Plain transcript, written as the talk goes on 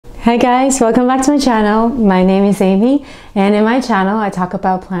Hi guys, welcome back to my channel. My name is Amy, and in my channel I talk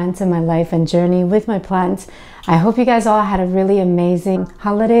about plants and my life and journey with my plants. I hope you guys all had a really amazing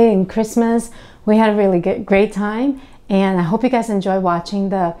holiday and Christmas. We had a really great time, and I hope you guys enjoy watching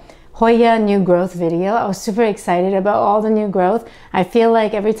the Hoya new growth video. I was super excited about all the new growth. I feel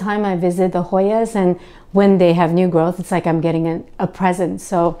like every time I visit the Hoyas and when they have new growth, it's like I'm getting a present.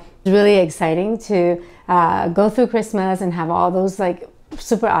 So it's really exciting to go through Christmas and have all those like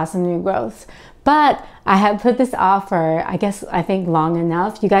super awesome new growths. But I have put this off for I think long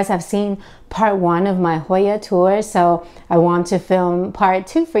enough. You guys have seen part 1 of my Hoya tour, so I want to film part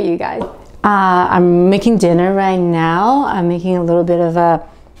 2 for you guys. I'm making dinner right now. I'm making a little bit of a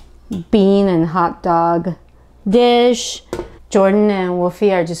bean and hot dog dish. Jordan and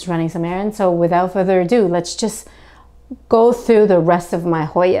Wolfie are just running some errands, so without further ado, let's just go through the rest of my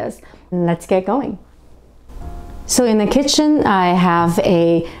Hoyas. Let's get going. So in the kitchen, I have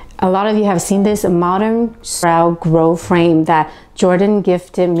a lot of you have seen this modern style grow frame that Jordan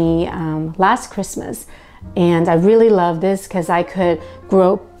gifted me last Christmas. And I really love this because I could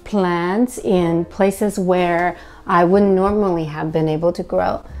grow plants in places where I wouldn't normally have been able to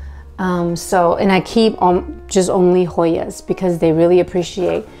grow. And I keep just only Hoyas because they really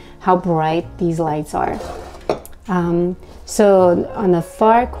appreciate how bright these lights are. So on the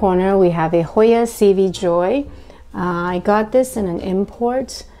far corner, we have a Hoya CV Joy. I got this in an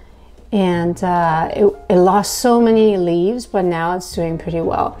import, and it lost so many leaves, but now it's doing pretty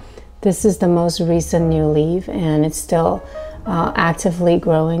well. This is the most recent new leaf, and it's still actively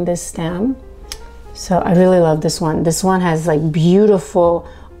growing this stem. So I really love this one. This one has like beautiful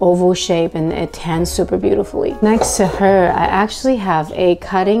oval shape, and it tans super beautifully. Next to her, I actually have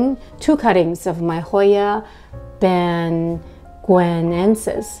two cuttings of my Hoya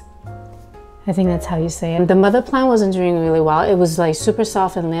benguenensis. I think that's how you say it. The mother plant wasn't doing really well. It was like super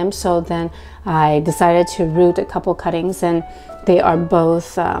soft and limp, so then I decided to root a couple cuttings, and they are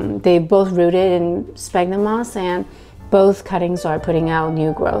both rooted in sphagnum moss, and both cuttings are putting out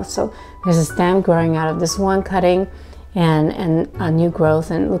new growth. So there's a stem growing out of this one cutting and a new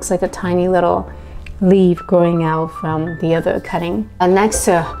growth, and it looks like a tiny little leaf growing out from the other cutting. Next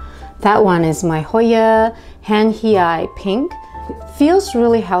to that one is my Hoya Hanhei Pink. It feels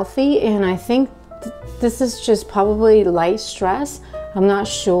really healthy, and I think this is just probably light stress. I'm not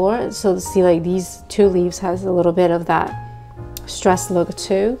sure. So see, like these two leaves has a little bit of that stress look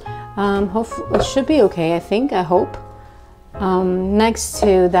too. Hopefully it should be okay, I hope. Next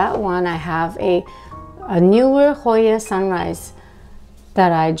to that one, I have a newer Hoya Sunrise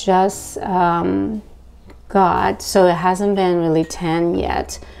that I just got. So it hasn't been really tan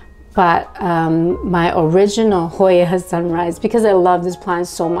yet. But my original Hoya Sunrise, because I love this plant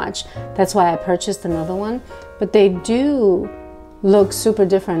so much, that's why I purchased another one. But they do look super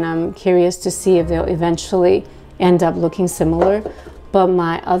different. I'm curious to see if they'll eventually end up looking similar. But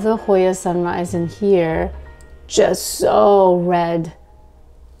my other Hoya Sunrise in here, just so red.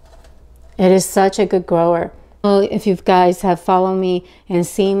 It is such a good grower. Well, if you guys have followed me and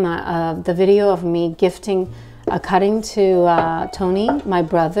seen my, the video of me gifting a cutting to Tony, my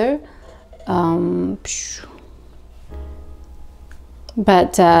brother,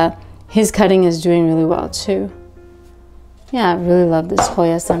 but his cutting is doing really well too. Yeah, I really love this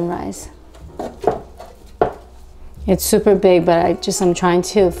Hoya Sunrise. It's super big, but I'm trying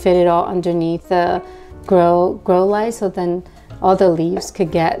to fit it all underneath the grow light, so then all the leaves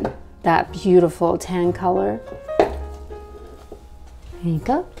could get that beautiful tan color. There you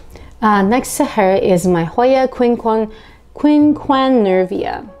go. Next to her is my Hoya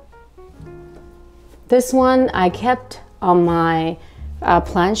Quinquanervia. This one I kept on my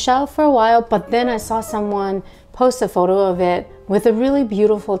plant shelf for a while, but then I saw someone post a photo of it with a really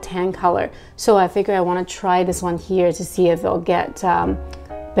beautiful tan color. So I figured I want to try this one here to see if it'll get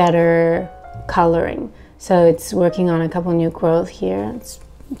better coloring. So it's working on a couple new growth here. It's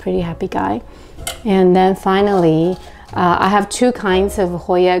a pretty happy guy. And then finally, I have two kinds of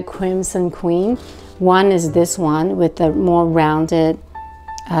Hoya Crimson Queen. One is this one with the more rounded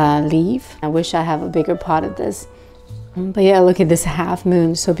leaf. I wish I have a bigger pot of this. But yeah, look at this half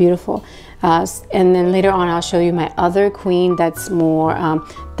moon, so beautiful. And then later on, I'll show you my other queen that's more,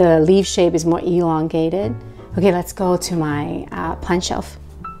 the leaf shape is more elongated. Okay, let's go to my plant shelf.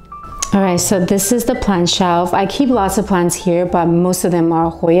 All right, so this is the plant shelf. I keep lots of plants here, but most of them are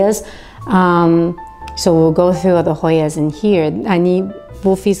Hoyas. So we'll go through the Hoyas in here. I need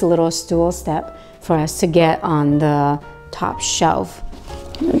Wolfie's little stool step for us to get on the top shelf.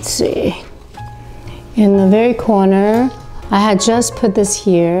 Let's see. In the very corner, I had just put this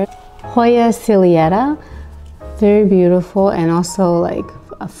here. Hoya ciliata. Very beautiful, and also like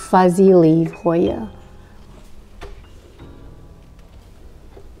a fuzzy leaf Hoya.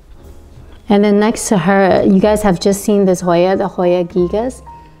 And then next to her, you guys have just seen this Hoya, the Hoya gigas.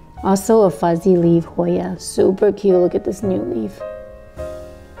 Also a fuzzy leaf Hoya. Super cute. Look at this new leaf.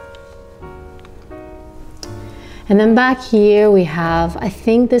 And then back here we have, I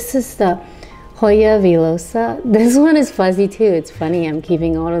think this is the Hoya villosa. This one is fuzzy too. It's funny, I'm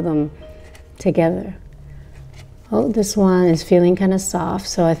keeping all of them together. Oh, this one is feeling kind of soft,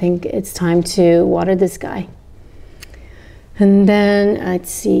 so I think it's time to water this guy. And then let's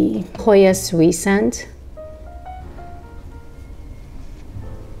see, Hoya sweet scent.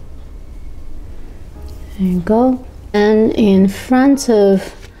 There you go. And in front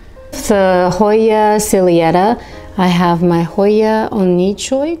of the Hoya ciliata, I have my Hoya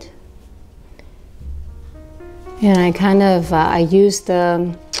onychoid. And I kind of, I used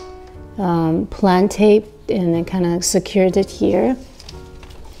the plant tape and I kind of secured it here.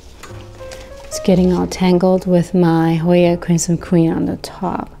 It's getting all tangled with my Hoya Crimson Queen on the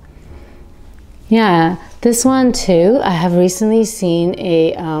top. Yeah, this one too, I have recently seen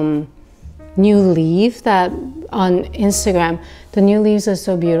a new leaf that on Instagram. The new leaves are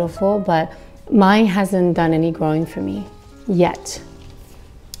so beautiful, but mine hasn't done any growing for me yet.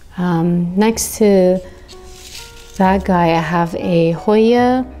 Next to that guy, I have a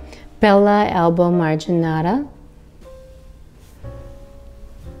Hoya Bella Elbow Marginata.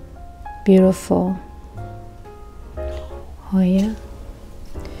 Beautiful Hoya.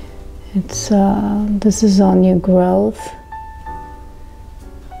 It's this is all new growth.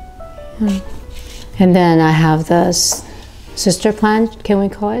 Yeah. And then I have the sister plant, can we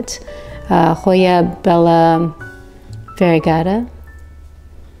call it? Hoya Bella Variegata.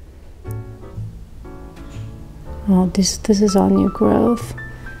 Oh, this is all new growth.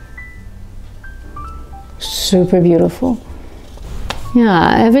 Super beautiful.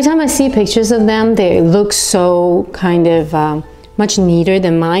 Yeah, every time I see pictures of them, they look so kind of much neater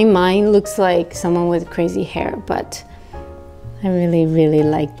than mine. Mine looks like someone with crazy hair, but I really, really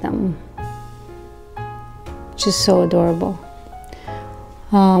like them. Just so adorable.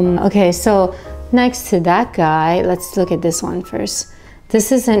 Okay, so next to that guy, let's look at this one first.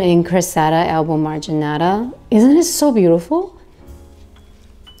 This is an Incressata Elbow Marginata. Isn't it so beautiful?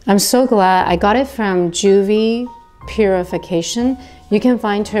 I'm so glad I got it from Juvie Purification. You can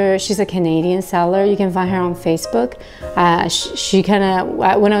find her, she's a Canadian seller. You can find her on Facebook. She kind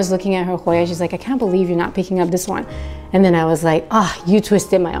of, when I was looking at her Hoya, she's like, I can't believe you're not picking up this one. And then I was like, you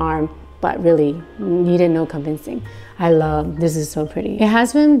twisted my arm. But really, needed no convincing. I love, this is so pretty. It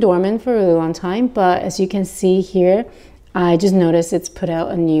has been dormant for a really long time, but as you can see here, I just noticed it's put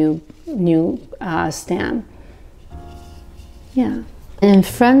out a new stem. Yeah. In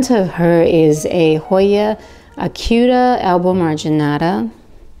front of her is a Hoya Acuta Elbow Marginata.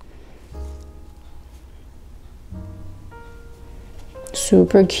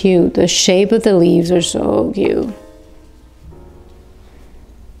 Super cute. The shape of the leaves are so cute.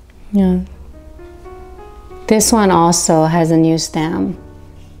 Yeah. This one also has a new stem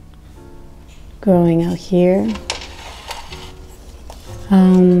growing out here.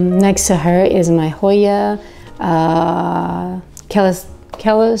 Next to her is my Hoya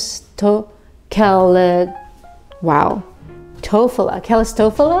Callistophila.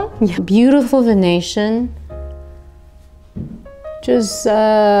 Yeah. Beautiful venation. Just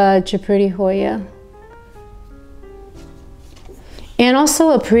such a pretty Hoya. And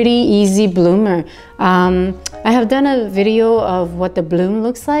also a pretty easy bloomer. I have done a video of what the bloom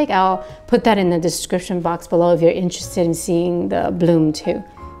looks like. I'll put that in the description box below if you're interested in seeing the bloom too.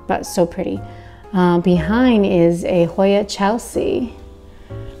 But so pretty. Behind is a Hoya Chelsea.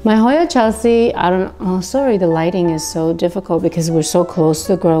 My Hoya Chelsea, sorry, the lighting is so difficult because we're so close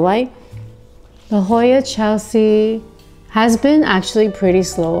to the grow light. The Hoya Chelsea has been actually pretty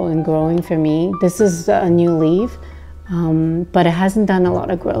slow in growing for me. This is a new leaf. But it hasn't done a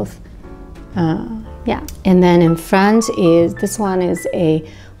lot of growth. Yeah, and then in front is, this one is a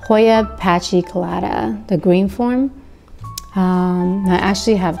Hoya Pachycolata, the green form. I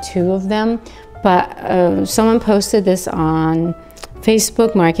actually have two of them, but someone posted this on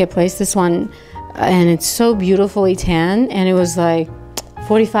Facebook Marketplace, this one, and it's so beautifully tan, and it was like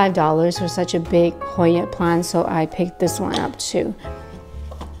 $45 for such a big Hoya plant, so I picked this one up too.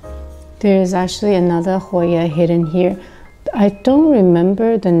 There's actually another Hoya hidden here. I don't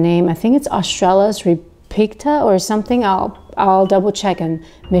remember the name. I think it's Australis repicta or something. I'll double check and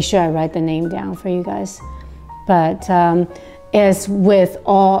make sure I write the name down for you guys. But as with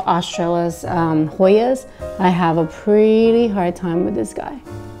all Australis Hoyas, I have a pretty hard time with this guy.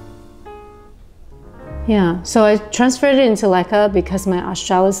 Yeah, so I transferred it into Leca because my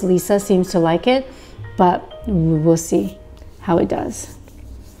Australis Lisa seems to like it, but we'll see how it does.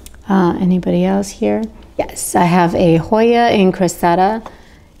 Anybody else here? Yes, I have a Hoya incrustada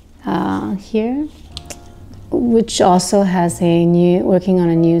here, which also has working on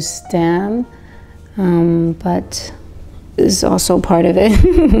a new stem, but is also part of it.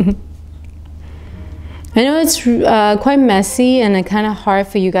 I know it's quite messy and kind of hard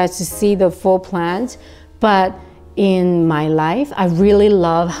for you guys to see the full plant, but in my life, I really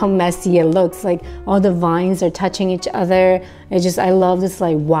love how messy it looks. Like all the vines are touching each other. I love this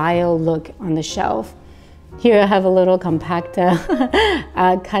like wild look on the shelf. Here I have a little compacta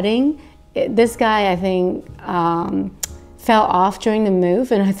cutting. This guy, I think, fell off during the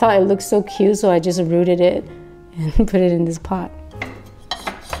move, and I thought it looked so cute, so I just rooted it and put it in this pot.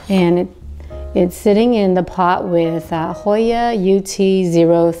 And it's sitting in the pot with Hoya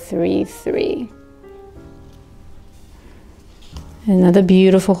UT033. Another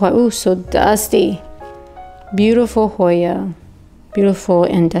beautiful Hoya. Ooh, so dusty. Beautiful Hoya. Beautiful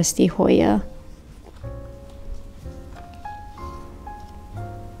and dusty Hoya.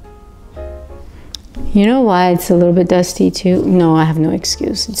 You know why it's a little bit dusty too? No, I have no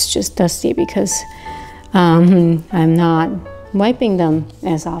excuse. It's just dusty because I'm not wiping them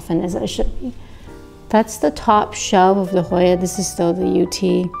as often as I should be. That's the top shelf of the Hoya. This is still the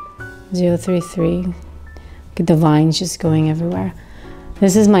UT033. Look at the vines just going everywhere.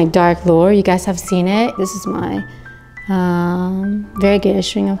 This is my dark lure. You guys have seen it. This is my variegated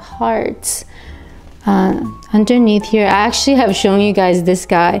string of hearts. Underneath here, I actually have shown you guys this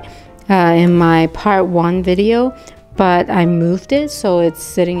guy in my part 1 video, but I moved it, so it's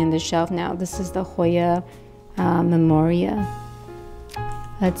sitting in the shelf now. This is the Hoya Memoria.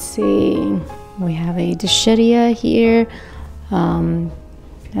 Let's see, we have a Dischidia here.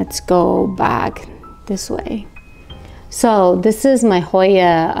 Let's go back this way. So this is my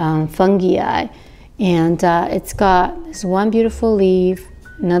Hoya fungii, and it's got this one beautiful leaf,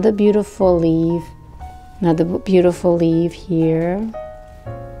 another beautiful leaf, another beautiful leaf here.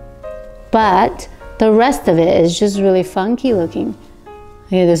 But the rest of it is just really funky looking.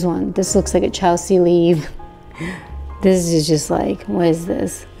 Look at this one. This looks like a Chelsea leaf. This is just like, what is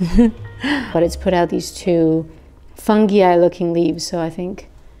this? But it's put out these 2 fungi looking leaves, so I think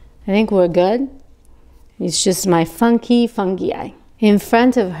we're good. It's just my funky fungi. In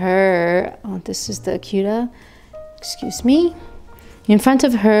front of her, oh, this is the Acuta, excuse me. In front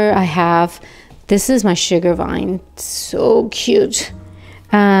of her, I have, this is my sugar vine. It's so cute.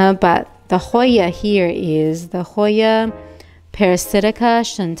 But the Hoya here is the Hoya parasitica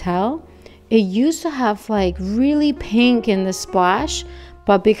Chantal. It used to have like really pink in the splash,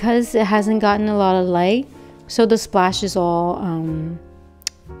 but because it hasn't gotten a lot of light, so the splash is all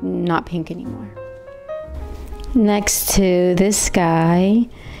not pink anymore. Next to this guy,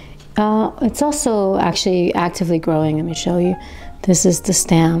 it's also actually actively growing. Let me show you. This is the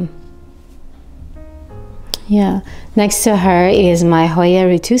stem. Yeah. Next to her is my Hoya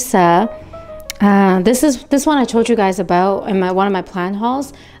retusa. This one I told you guys about in one of my plant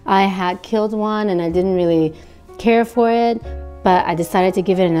hauls. I had killed one and I didn't really care for it, but I decided to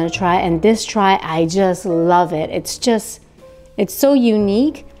give it another try, and this try I just love it. It's so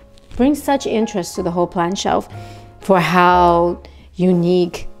unique, brings such interest to the whole plant shelf for how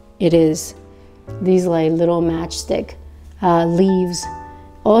unique it is. These like little matchstick leaves.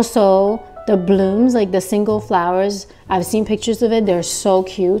 Also the blooms, like the single flowers, I've seen pictures of it, they're so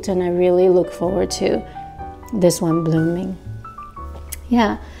cute, and I really look forward to this one blooming.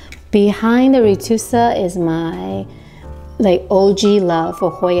 Yeah, behind the retusa is my like OG love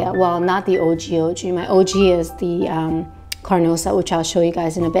for Hoya. Well, not the OG. My OG is the Carnosa, which I'll show you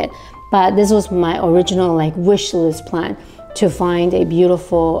guys in a bit. But this was my original like wish list plant, to find a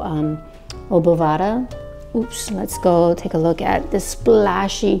beautiful obovata. Oops, let's go take a look at this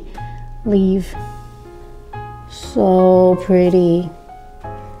splashy leaf. So pretty.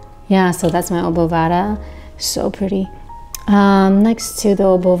 Yeah, so that's my obovata. So pretty. Next to the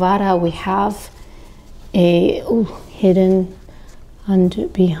obovata, we have a hidden under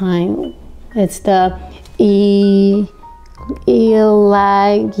behind. It's the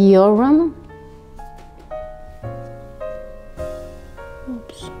Elagiorum.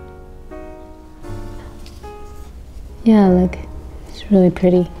 Oops. Yeah, look, it's really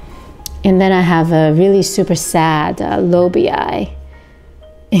pretty. And then I have a really super sad lobii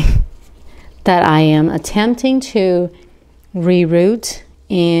that I am attempting to reroot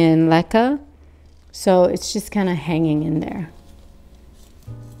in leca. So it's just kind of hanging in there.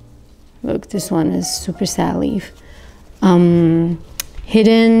 Look, this one is super sad leaf.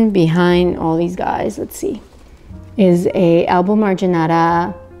 hidden behind all these guys, let's see, is a elbow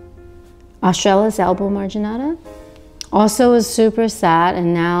marginata, Australis elbow marginata. Also is super sad,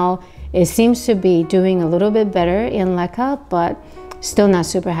 and now it seems to be doing a little bit better in Lekka, but still not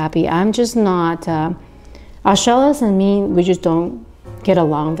super happy. I'm just not, Australis and me, we just don't get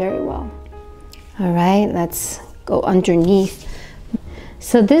along very well. All right, let's go underneath.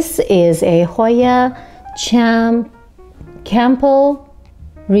 So this is a Hoya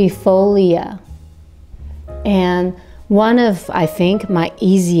camporifolia, and one of, I think, my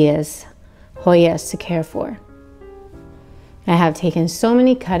easiest Hoyas to care for. I have taken so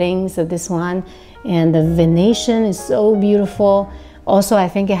many cuttings of this one, and the venation is so beautiful. Also, I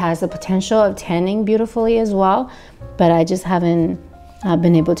think it has the potential of tanning beautifully as well, but I just haven't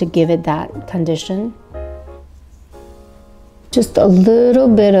been able to give it that condition. Just a little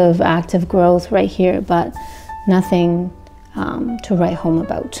bit of active growth right here, but nothing to write home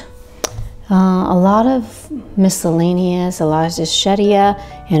about. A lot of miscellaneous, a lot of Scheria,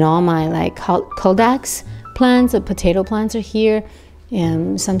 and all my like Kodax plants, the potato plants are here,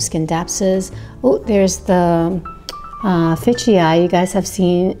 and some Scindapsus. Oh, there's the Ficii you guys have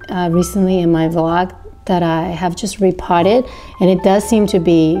seen recently in my vlog that I have just repotted, and it does seem to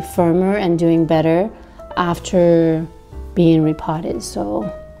be firmer and doing better after being repotted, so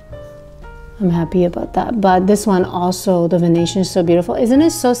I'm happy about that. But this one also, the venation is so beautiful. Isn't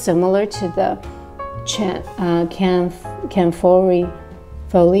it so similar to the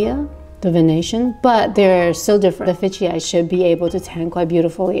camporifolia, the venation? But they're so different. The Ficii should be able to tan quite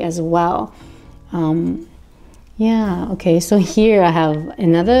beautifully as well. Yeah, okay, so here I have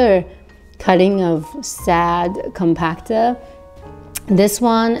another cutting of sad compacta. This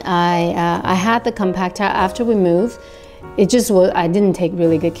one, I had the compacta after we moved. It just was, I didn't take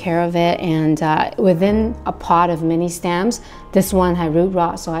really good care of it, and within a pot of mini stems, this one had root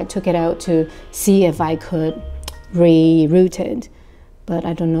rot, so I took it out to see if I could re-root it, but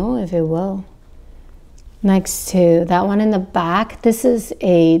I don't know if it will. Next to that one in the back, this is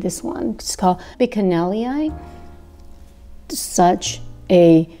this one, it's called Bicanellii. Such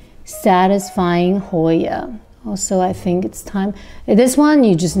a satisfying Hoya. Also, I think it's time. This one,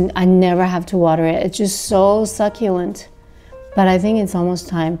 I never have to water it. It's just so succulent. But I think it's almost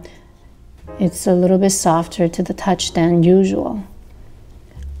time. It's a little bit softer to the touch than usual.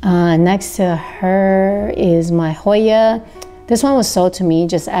 Next to her is my Hoya. This one was sold to me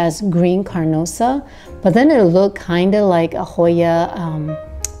just as green carnosa, but then it looked kind of like a Hoya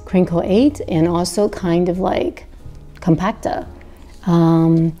crinkle 8 and also kind of like compacta.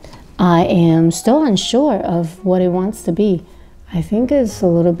 I am still unsure of what it wants to be. I think it's a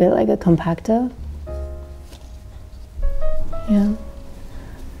little bit like a compacta. Yeah,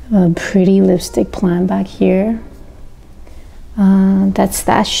 a pretty lipstick plant back here. That's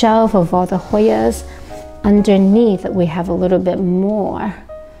that shelf of all the Hoyas. Underneath, we have a little bit more.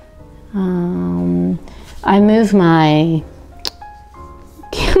 I moved my,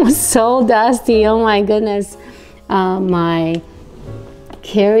 it was so dusty, oh my goodness. My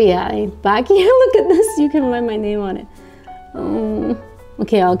carry back here, look at this, you can write my name on it.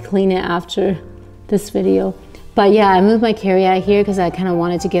 Okay, I'll clean it after this video. But yeah, I moved my carry here because I kind of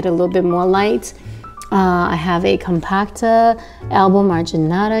wanted to get a little bit more light. I have a compacta elbow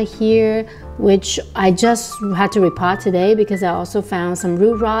marginata here, which I just had to repot today because I also found some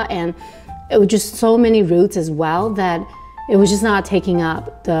root rot, and it was just so many roots as well that it was just not taking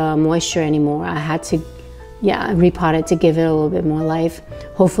up the moisture anymore. I had to, yeah, repot it to give it a little bit more life.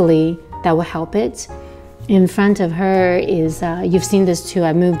 Hopefully that will help it. In front of her is, you've seen this too,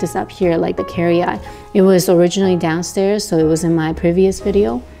 I moved this up here like the carry. It was originally downstairs, so it was in my previous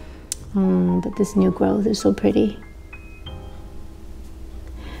video. But this new growth is so pretty.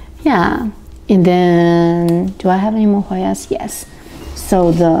 Yeah, and then, do I have any more Hoyas? Yes.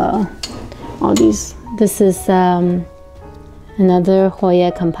 So all these, this is another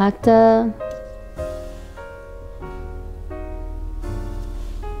Hoya compacta.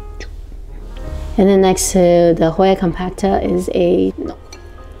 And then next to the Hoya compacta is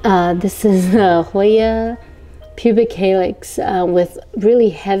this is a Hoya pubic calyx with really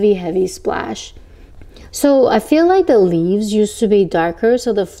heavy splash. So I feel like the leaves used to be darker,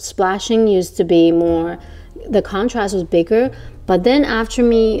 so the splashing used to be more, the contrast was bigger, but then after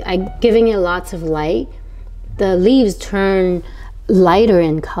giving it lots of light, the leaves turn lighter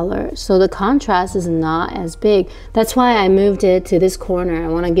in color, so the contrast is not as big. That's why I moved it to this corner. I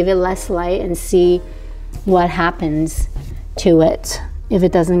want to give it less light and see what happens to it if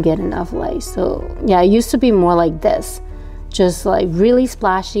it doesn't get enough light. So yeah, it used to be more like this, just like really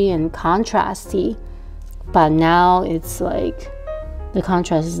splashy and contrasty, but now it's like the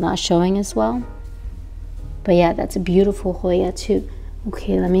contrast is not showing as well. But yeah, that's a beautiful Hoya too.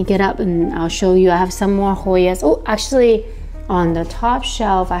 Okay, let me get up and I'll show you. I have some more Hoyas. Oh, actually, on the top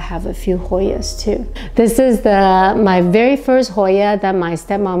shelf, I have a few Hoyas too. This is my very first Hoya that my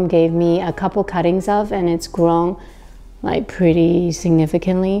stepmom gave me a couple cuttings of, and it's grown like pretty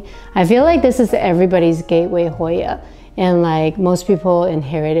significantly. I feel like this is everybody's gateway Hoya, and like most people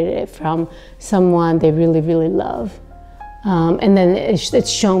inherited it from someone they really, really love. And then it's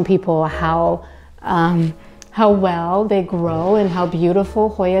shown people how well they grow and how beautiful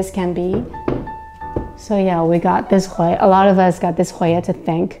Hoyas can be. So yeah, we got this Hoya. A lot of us got this Hoya to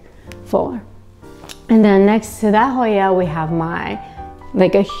thank for. And then next to that Hoya, we have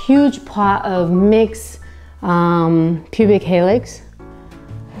like a huge pot of mixed pubic helix.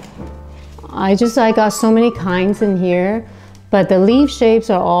 I got so many kinds in here, but the leaf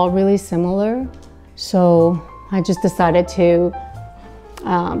shapes are all really similar. So I just decided to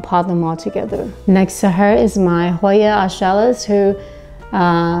pot them all together. Next to her is my Hoya Australis, who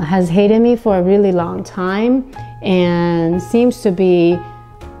has hated me for a really long time and seems to be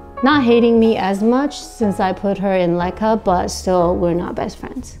not hating me as much since I put her in Leica, but still we're not best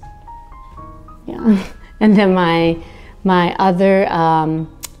friends. Yeah. And then my other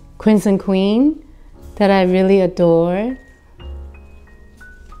Crimson Queen that I really adore.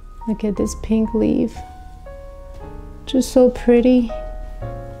 Look at this pink leaf. Just so pretty.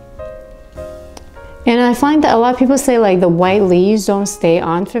 And I find that a lot of people say like the white leaves don't stay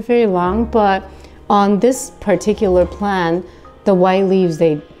on for very long, but on this particular plant, the white leaves,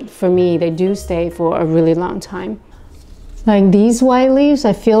 for me, they do stay for a really long time. Like these white leaves,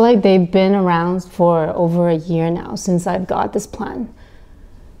 I feel like they've been around for over a year now since I've got this plant.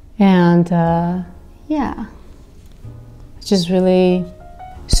 And yeah, it's just really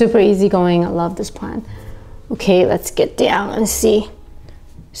super easygoing. I love this plant. Okay, let's get down and see.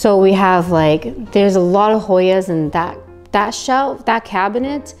 So we have there's a lot of Hoyas in that shelf, that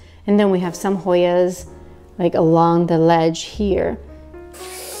cabinet, and then we have some Hoyas like along the ledge here.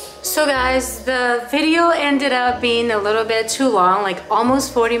 So guys, the video ended up being a little bit too long, like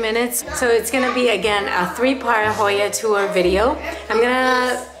almost 40 minutes. So it's gonna be again a 3-part Hoya tour video. I'm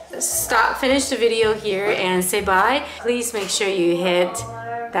gonna finish the video here and say bye. Please make sure you hit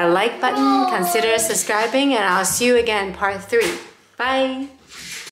that like button, consider subscribing, and I'll see you again in part 3. Bye.